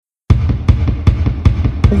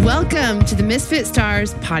Welcome to the Misfit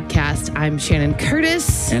Stars podcast. I'm Shannon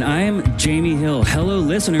Curtis. And I'm Jamie Hill. Hello,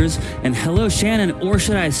 listeners, and hello, Shannon, or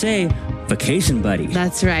should I say, vacation buddy.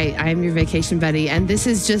 That's right. I'm your vacation buddy. And this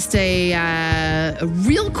is just a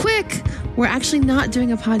real quick, we're actually not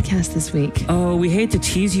doing a podcast this week. Oh, we hate to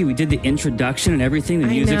tease you. We did the introduction and everything. The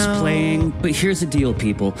music's playing. But here's the deal,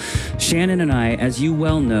 people. Shannon and I, as you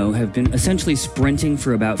well know, have been essentially sprinting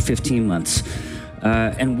for about 15 months.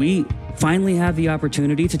 And we finally have the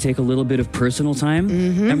opportunity to take a little bit of personal time.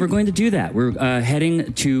 And we're going to do that. We're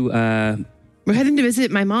heading to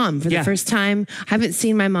visit my mom for the first time. I haven't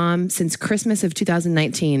seen my mom since Christmas of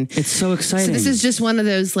 2019. It's so exciting. So this is just one of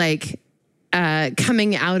those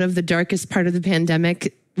coming out of the darkest part of the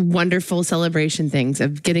pandemic, wonderful celebration things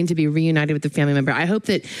of getting to be reunited with a family member. I hope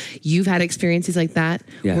that you've had experiences like that.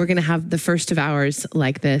 Yeah. We're going to have the first of ours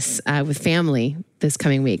like this with family this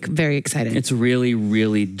coming week. Very excited. It's really,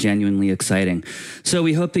 really genuinely exciting. So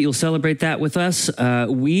we hope that you'll celebrate that with us.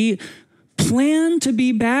 We plan to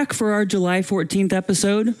be back for our July 14th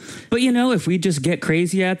episode. But, you know, if we just get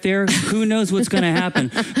crazy out there, who knows what's going to happen.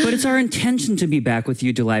 But it's our intention to be back with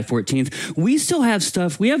you July 14th. We still have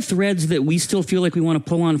stuff. We have threads that we still feel like we want to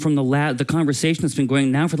pull on from the conversation that's been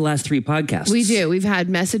going now for the last 3 podcasts. We do. We've had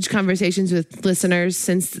message conversations with listeners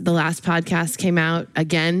since the last podcast came out.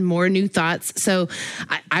 Again, more new thoughts. So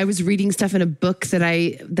I was reading stuff in a book that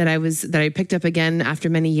I picked up again after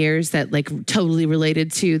many years that totally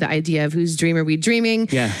related to the idea of whose dream are we dreaming?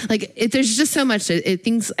 Yeah. There's just so much.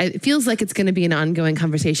 It feels like it's going to be an ongoing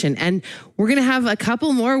conversation, and we're going to have a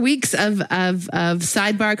couple more weeks of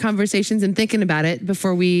sidebar conversations and thinking about it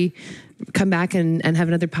before we come back and have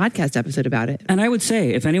another podcast episode about it. And I would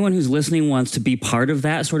say, if anyone who's listening wants to be part of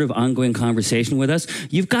that sort of ongoing conversation with us,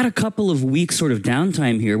 you've got a couple of weeks sort of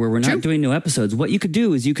downtime here where we're not doing new episodes. What you could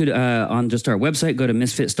do is you could, on just our website, go to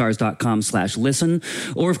misfitstars.com/listen.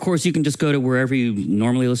 Or, of course, you can just go to wherever you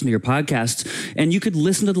normally listen to your podcasts, and you could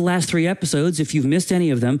listen to the last 3 episodes if you've missed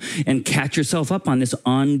any of them and catch yourself up on this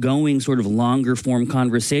ongoing sort of longer form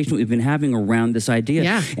conversation we've been having around this idea.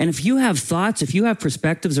 Yeah. And if you have thoughts, if you have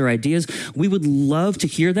perspectives or ideas, we would love to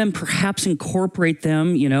hear them, perhaps incorporate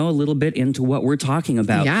them, a little bit into what we're talking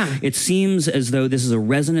about. Yeah. It seems as though this is a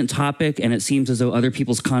resonant topic, and it seems as though other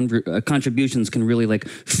people's contributions can really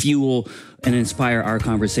fuel and inspire our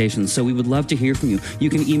conversations. So we would love to hear from you. You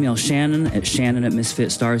can email Shannon at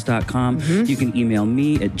misfitstars.com. You can email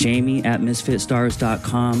me at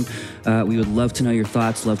jamie@misfitstars.com. We would love to know your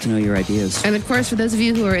thoughts, love to know your ideas. And of course, for those of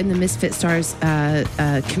you who are in the Misfit Stars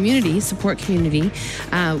support community,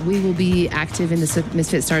 we will be active in the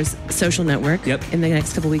Misfit Stars social network in the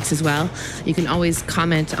next couple weeks as well. You can always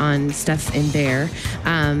comment on stuff in there,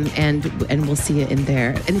 and we'll see it in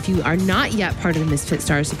there. And if you are not yet part of the Misfit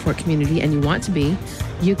Stars support community and you want to be,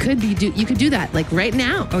 you could do that right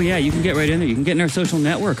now. Oh yeah, you can get right in there. You can get in our social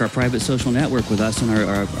network, our private social network with us and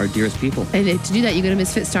our dearest people. And to do that, you go to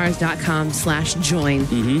misfitstars.com/join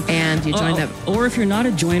and you join up. Or if you're not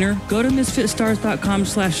a joiner, go to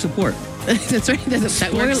misfitstars.com/support. That's right.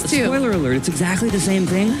 That works too. Spoiler alert, it's exactly the same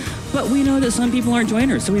thing, but we know that some people aren't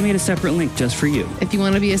joiners, so we made a separate link just for you. If you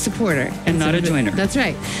want to be a supporter. And not a joiner. That's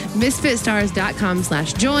right.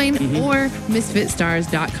 misfitstars.com/join or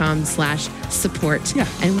misfitstars.com/support. Yeah.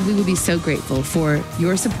 And we will be so grateful for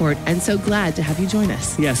your support and so glad to have you join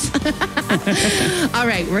us. Yes. All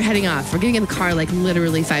right, we're heading off. We're getting in the car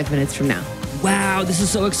literally 5 minutes from now. Wow, this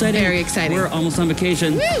is so exciting. Very exciting. We're almost on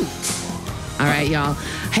vacation. Woo! All right, y'all.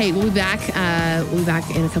 Hey, we'll be back. We'll be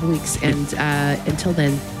back in a couple weeks. And until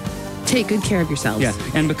then, take good care of yourselves. Yeah,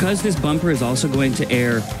 and because this bumper is also going to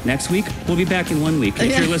air next week, we'll be back in 1 week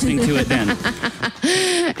if you're listening to it then.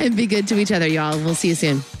 And be good to each other, y'all. We'll see you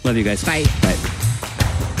soon. Love you guys. Bye.